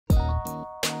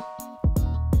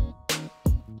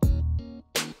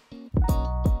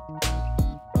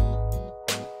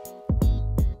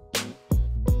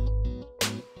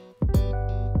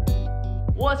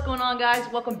on, guys?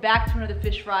 Welcome back to another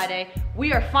Fish Friday.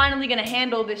 We are finally gonna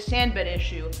handle this sand bed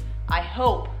issue, I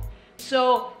hope.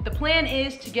 So the plan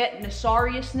is to get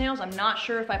Nassaria snails. I'm not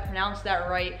sure if I pronounced that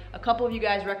right. A couple of you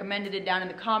guys recommended it down in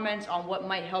the comments on what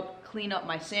might help clean up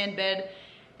my sand bed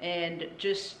and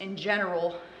just in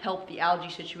general help the algae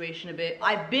situation a bit.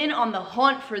 I've been on the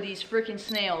hunt for these freaking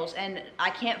snails and I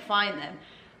can't find them,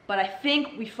 but I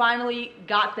think we finally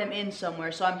got them in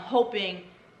somewhere, so I'm hoping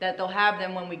that they'll have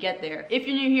them when we get there. If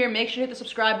you're new here, make sure to hit the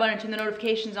subscribe button and turn the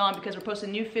notifications on because we're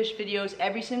posting new fish videos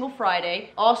every single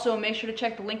Friday. Also, make sure to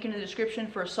check the link in the description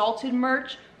for salted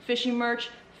merch,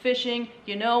 fishing,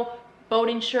 you know,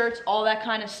 boating shirts, all that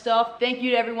kind of stuff. Thank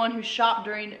you to everyone who shopped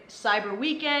during Cyber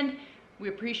Weekend. We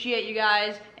appreciate you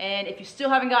guys. And if you still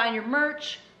haven't gotten your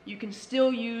merch, you can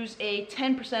still use a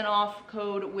 10% off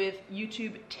code with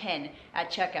YouTube10 at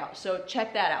checkout. So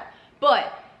check that out.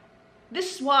 But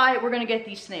this is why we're gonna get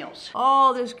these snails.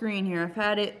 All this green here, I've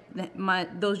had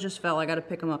it, those just fell. I gotta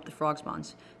pick them up, the frog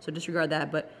spawns. So disregard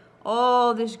that, but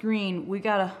all this green, we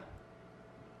gotta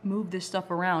move this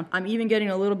stuff around. I'm even getting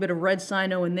a little bit of red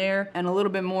cyno in there and a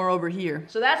little bit more over here.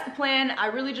 So that's the plan. I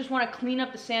really just wanna clean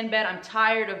up the sand bed. I'm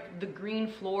tired of the green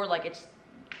floor,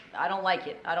 I don't like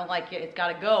it. It's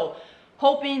gotta go.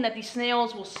 Hoping that these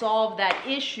snails will solve that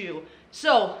issue.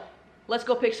 So, let's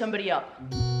go pick somebody up.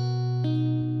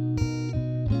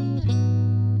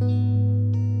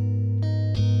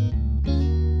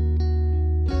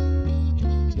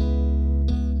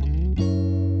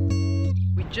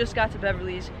 Just got to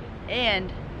Beverly's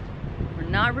and we're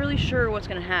not really sure what's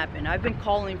gonna happen. I've been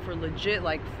calling for legit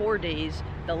like 4 days.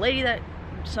 The lady that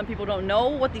some people don't know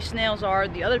what these snails are,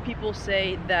 the other people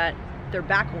say that they're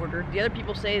back ordered, the other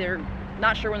people say they're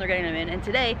not sure when they're getting them in, and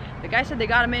today the guy said they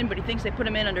got them in but he thinks they put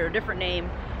them in under a different name,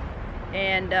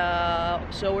 and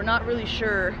so we're not really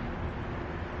sure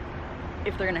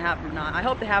if they're gonna have them or not. I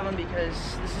hope they have them because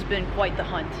this has been quite the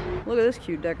hunt. Look at this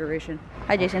cute decoration.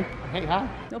 Hi, Jason. Hey, hi.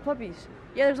 No puppies.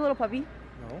 Yeah, there's a little puppy.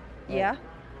 No? Yeah.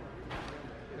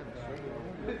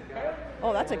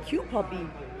 Oh, that's a cute puppy.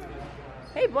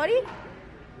 Hey, buddy.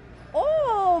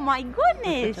 Oh, my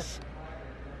goodness.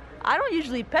 I don't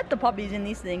usually pet the puppies in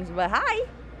these things, but hi.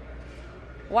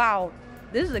 Wow,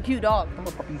 this is a cute dog.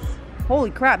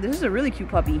 Holy crap, this is a really cute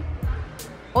puppy.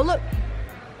 Oh, look.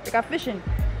 They got fishing.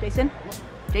 Jason,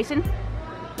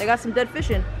 they got some dead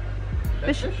fishing.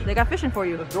 They got fishing for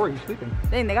you. That's Dory, he's sleeping.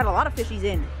 Dang, they got a lot of fishies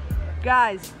in.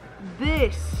 Guys,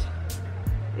 this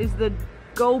is the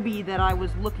goby that I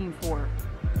was looking for.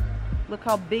 Look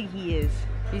how big he is.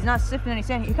 He's not sifting any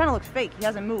sand. He kind of looks fake. He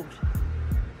hasn't moved.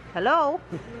 Hello?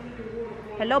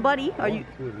 Hello, buddy. Are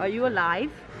you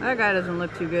alive? That guy doesn't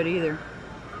look too good either.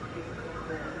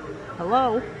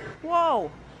 Hello?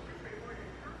 Whoa.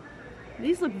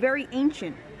 These look very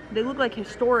ancient. They look like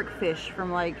historic fish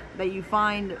from like, that you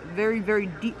find very, very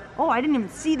deep. Oh, I didn't even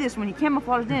see this when he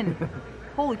camouflaged in.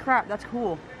 Holy crap, that's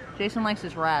cool. Jason likes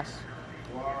this wrasse.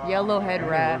 Yellowhead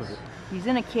wrasse. He's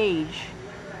in a cage.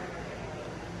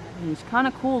 And he's kind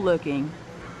of cool looking.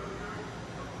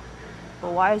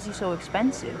 But why is he so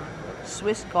expensive?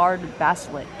 Swiss guard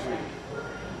basslet.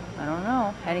 I don't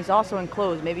know. And he's also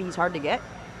enclosed. Maybe he's hard to get.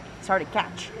 It's hard to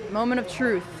catch. Moment of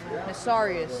truth.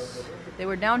 Nassarius. They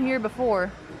were down here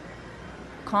before.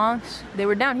 Conchs. They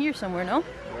were down here somewhere, no?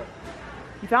 Yeah.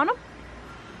 You found them?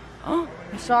 Oh,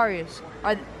 Nassarius.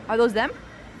 Are those them,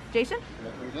 Jason?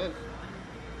 That's what it is.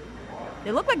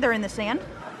 They look like they're in the sand.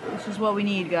 This is what we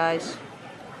need, guys.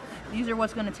 These are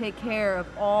what's gonna take care of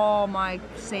all my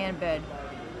sand bed.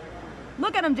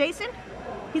 Look at him, Jason.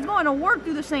 He's going to work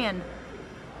through the sand.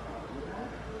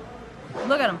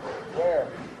 Look at him. Where?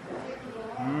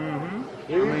 Mm-hmm.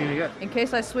 How many you got? In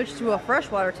case I switch to a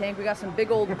freshwater tank, we got some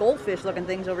big old goldfish looking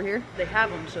things over here. They have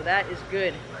them, so that is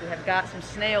good. We have got some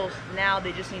snails now,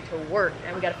 they just need to work,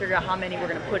 and we gotta figure out how many we're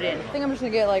gonna put in. I think I'm just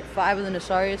gonna get like 5 of the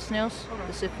Nassarius snails.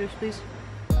 The sifters, please.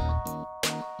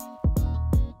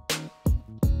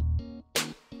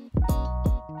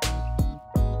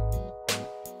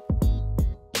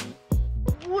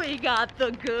 We got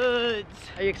the goods.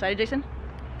 Are you excited, Jason?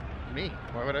 Me?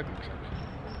 Why would I be excited?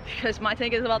 Because my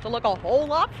tank is about to look a whole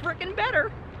lot freaking better,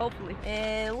 hopefully.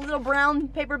 And a little brown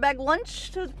paper bag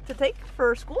lunch to take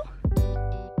for school.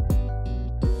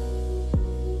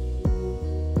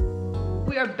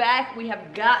 We are back. We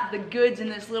have got the goods in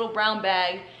this little brown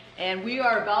bag and we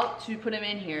are about to put them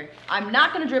in here. I'm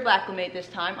not going to drip acclimate this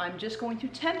time. I'm just going to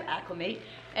temp acclimate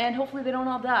and hopefully they don't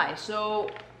all die. So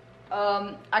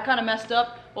I kind of messed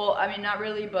up. Well, I mean, not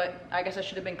really, but I guess I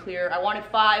should have been clear. I wanted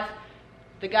 5.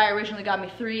 The guy originally got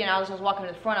me 3, and I was walking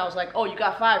to the front. I was like, oh, you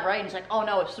got 5, right? And he's like, oh,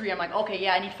 no, it's 3. I'm like, okay,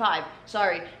 yeah, I need 5.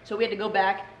 Sorry. So we had to go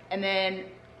back, and then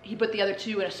he put the other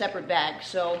 2 in a separate bag.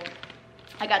 So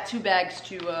I got 2 bags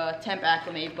to temp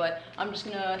acclimate, but I'm just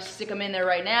gonna stick them in there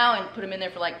right now and put them in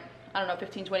there for like, I don't know,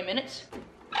 15, 20 minutes.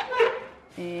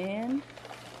 And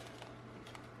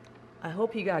I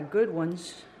hope you got good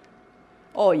ones.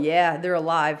 Oh yeah, they're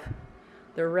alive.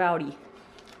 They're rowdy.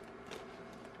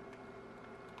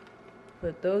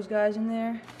 Put those guys in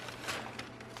there.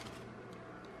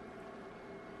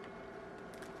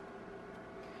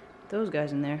 Those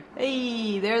guys in there.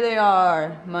 Hey, there they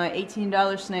are, my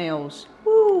 $18 snails.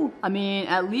 Woo! I mean,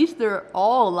 at least they're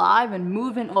all alive and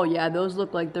moving. Oh yeah, those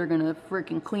look like they're gonna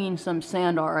freaking clean some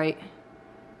sand, all right.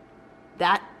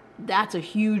 That's a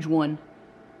huge one.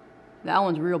 That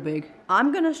one's real big.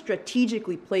 I'm gonna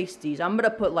strategically place these. I'm gonna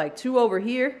put like 2 over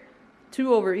here,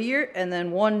 2 over here, and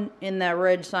then 1 in that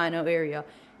red sino area.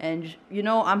 And you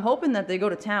know, I'm hoping that they go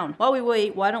to town. While we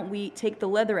wait, why don't we take the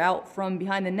leather out from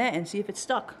behind the net and see if it's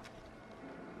stuck?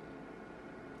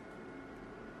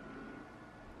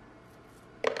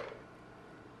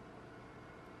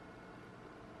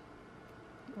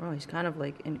 Oh, he's kind of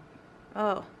like in...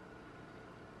 Oh.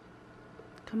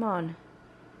 Come on.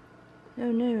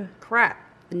 Oh no. Crap.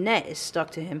 The net is stuck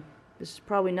to him. This is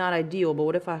probably not ideal, but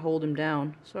what if I hold him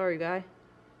down? Sorry, guy.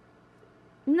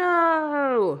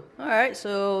 No! Alright,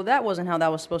 so that wasn't how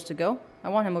that was supposed to go. I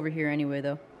want him over here anyway,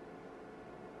 though.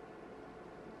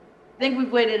 I think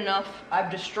we've waited enough. I've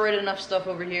destroyed enough stuff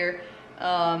over here.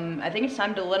 I think it's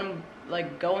time to let him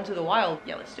like go into the wild.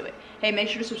 Yeah, let's do it. Hey, make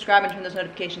sure to subscribe and turn those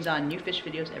notifications on. New fish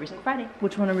videos every single Friday.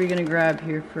 Which one are we gonna grab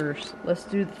here first? Let's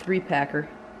do the 3-packer.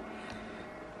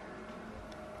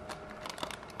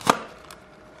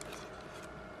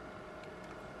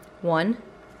 One.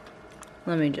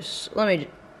 Let me just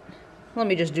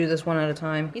do this one at a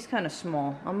time. He's kind of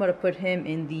small. I'm gonna put him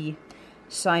in the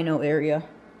sino area.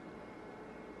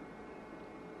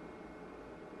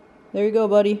 There you go,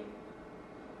 buddy.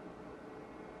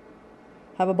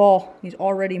 Have a ball. He's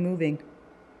already moving.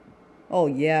 Oh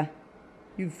yeah.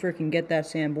 You freaking get that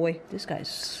sand, boy. This guy's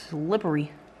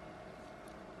slippery.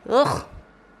 Ugh.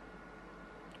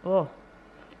 Oh.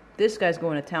 This guy's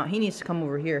going to town. He needs to come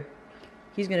over here.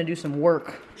 He's gonna do some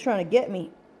work. He's trying to get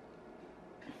me.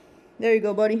 There you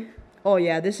go, buddy. Oh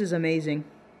yeah, this is amazing.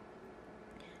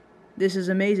 This is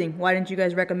amazing. Why didn't you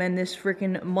guys recommend this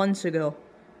freaking months ago?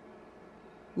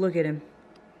 Look at him.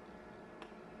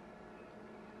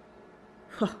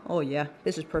 Oh yeah,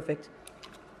 this is perfect.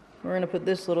 We're gonna put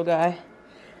this little guy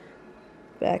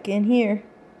back in here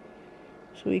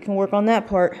so we can work on that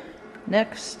part.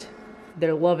 Next,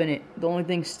 they're loving it. The only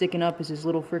thing sticking up is this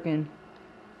little freaking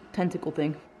tentacle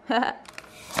thing.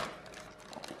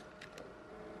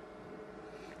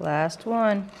 Last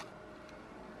one.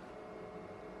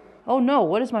 Oh no,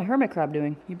 what is my hermit crab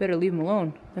doing? You better leave him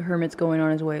alone. The hermit's going on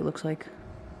his way, it looks like.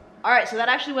 Alright, so that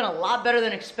actually went a lot better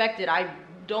than expected. I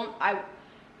don't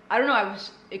know, I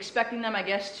was expecting them, I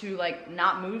guess, to like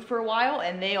not move for a while,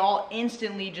 and they all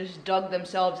instantly just dug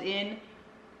themselves in.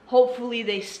 Hopefully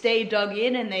they stay dug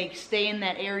in and they stay in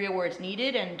that area where it's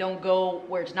needed and don't go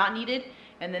where it's not needed,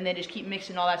 and then they just keep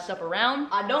mixing all that stuff around.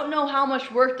 I don't know how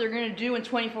much work they're gonna do in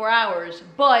 24 hours,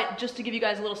 but just to give you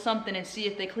guys a little something and see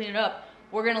if they clean it up,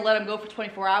 we're gonna let them go for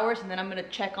 24 hours and then I'm gonna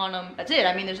check on them. That's it.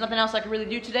 I mean, there's nothing else I can really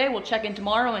do today. We'll check in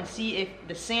tomorrow and see if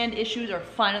the sand issues are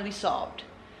finally solved.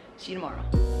 See you tomorrow.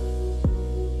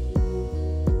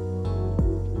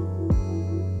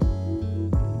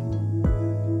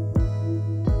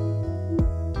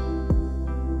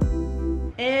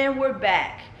 And we're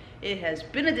back. It has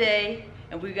been a day,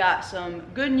 and we got some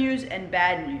good news and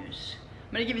bad news.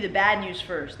 I'm gonna give you the bad news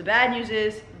first. The bad news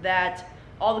is that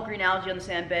all the green algae on the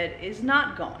sand bed is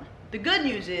not gone. The good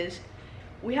news is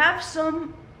we have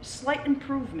some slight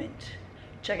improvement.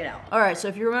 Check it out. All right, so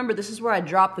if you remember, this is where I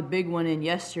dropped the big one in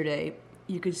yesterday.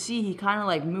 You could see he kind of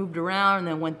like moved around and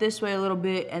then went this way a little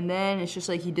bit, and then it's just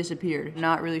like he disappeared.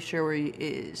 Not really sure where he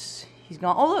is. He's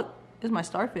gone. Oh look, there's my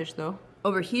starfish though.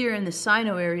 Over here in the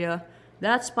sino area,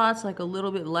 that spot's like a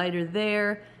little bit lighter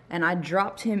there, and I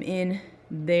dropped him in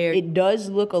there. It does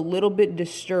look a little bit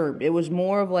disturbed. It was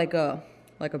more of like a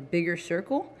bigger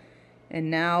circle, and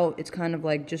now it's kind of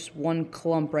like just one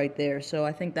clump right there. So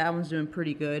I think that one's doing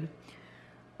pretty good.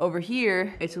 Over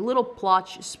here, it's a little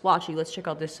splotchy. Let's check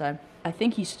out this side. I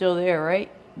think he's still there, right?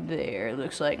 There, it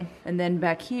looks like. And then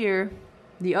back here,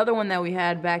 the other one that we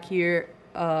had back here,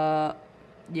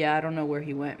 yeah, I don't know where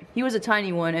he went. He was a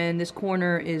tiny one, and this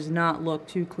corner is not look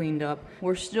too cleaned up.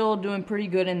 We're still doing pretty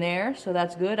good in there, so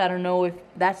that's good. I don't know if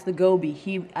that's the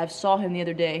goby. I saw him the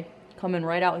other day coming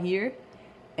right out here,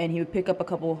 and he would pick up a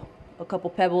couple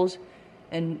pebbles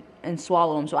and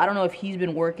swallow them. So I don't know if he's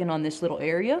been working on this little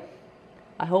area.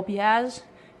 I hope he has.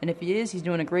 And if he is, he's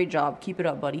doing a great job. Keep it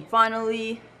up, buddy.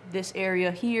 Finally, this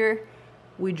area here,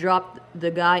 we dropped the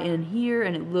guy in here,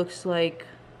 and it looks like,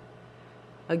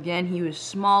 again, he was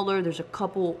smaller. There's a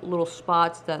couple little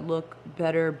spots that look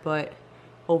better, but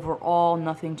overall,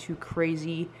 nothing too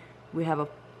crazy. We have a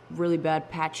really bad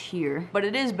patch here, but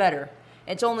it is better.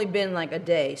 It's only been like a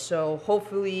day, so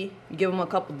hopefully give him a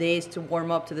couple days to warm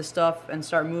up to the stuff and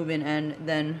start moving, and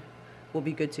then we'll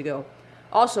be good to go.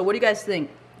 Also, what do you guys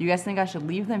think? You guys think I should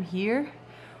leave them here?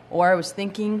 Or I was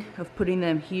thinking of putting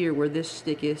them here where this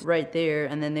stick is, right there,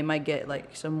 and then they might get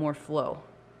like some more flow.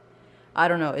 I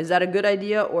don't know, is that a good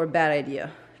idea or a bad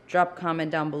idea? Drop a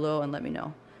comment down below and let me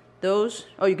know. Those,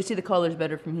 oh, you can see the colors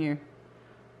better from here.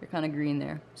 They're kind of green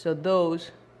there. So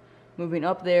those, moving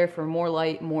up there for more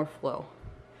light, more flow.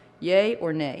 Yay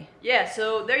or nay? Yeah,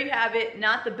 so there you have it.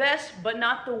 Not the best, but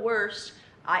not the worst.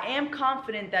 I am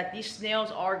confident that these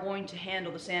snails are going to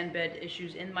handle the sand bed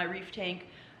issues in my reef tank.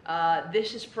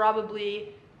 This is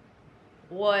probably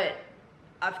what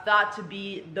I've thought to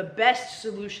be the best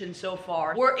solution so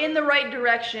far. We're in the right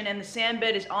direction, and the sand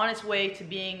bed is on its way to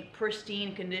being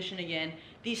pristine condition again.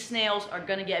 These snails are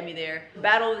gonna get me there. The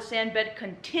battle of the sand bed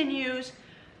continues.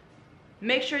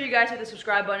 Make sure you guys hit the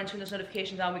subscribe button and turn those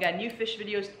notifications on. We got new fish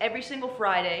videos every single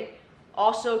Friday.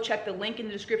 Also, check the link in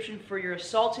the description for your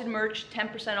Assaulted merch,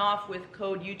 10% off with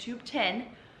code YouTube10.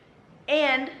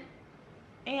 And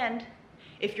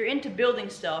if you're into building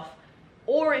stuff,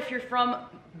 or if you're from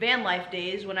van life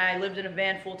days, when I lived in a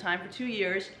van full time for 2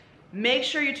 years, make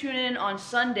sure you tune in on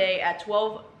Sunday at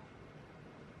 12.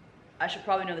 I should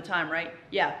probably know the time, right?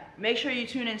 Yeah, make sure you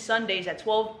tune in Sundays at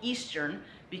 12 Eastern,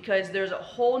 because there's a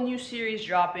whole new series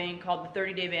dropping called the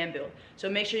 30-Day Van Build. So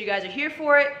make sure you guys are here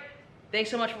for it. Thanks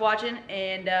so much for watching,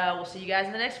 and we'll see you guys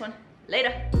in the next one.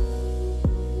 Later.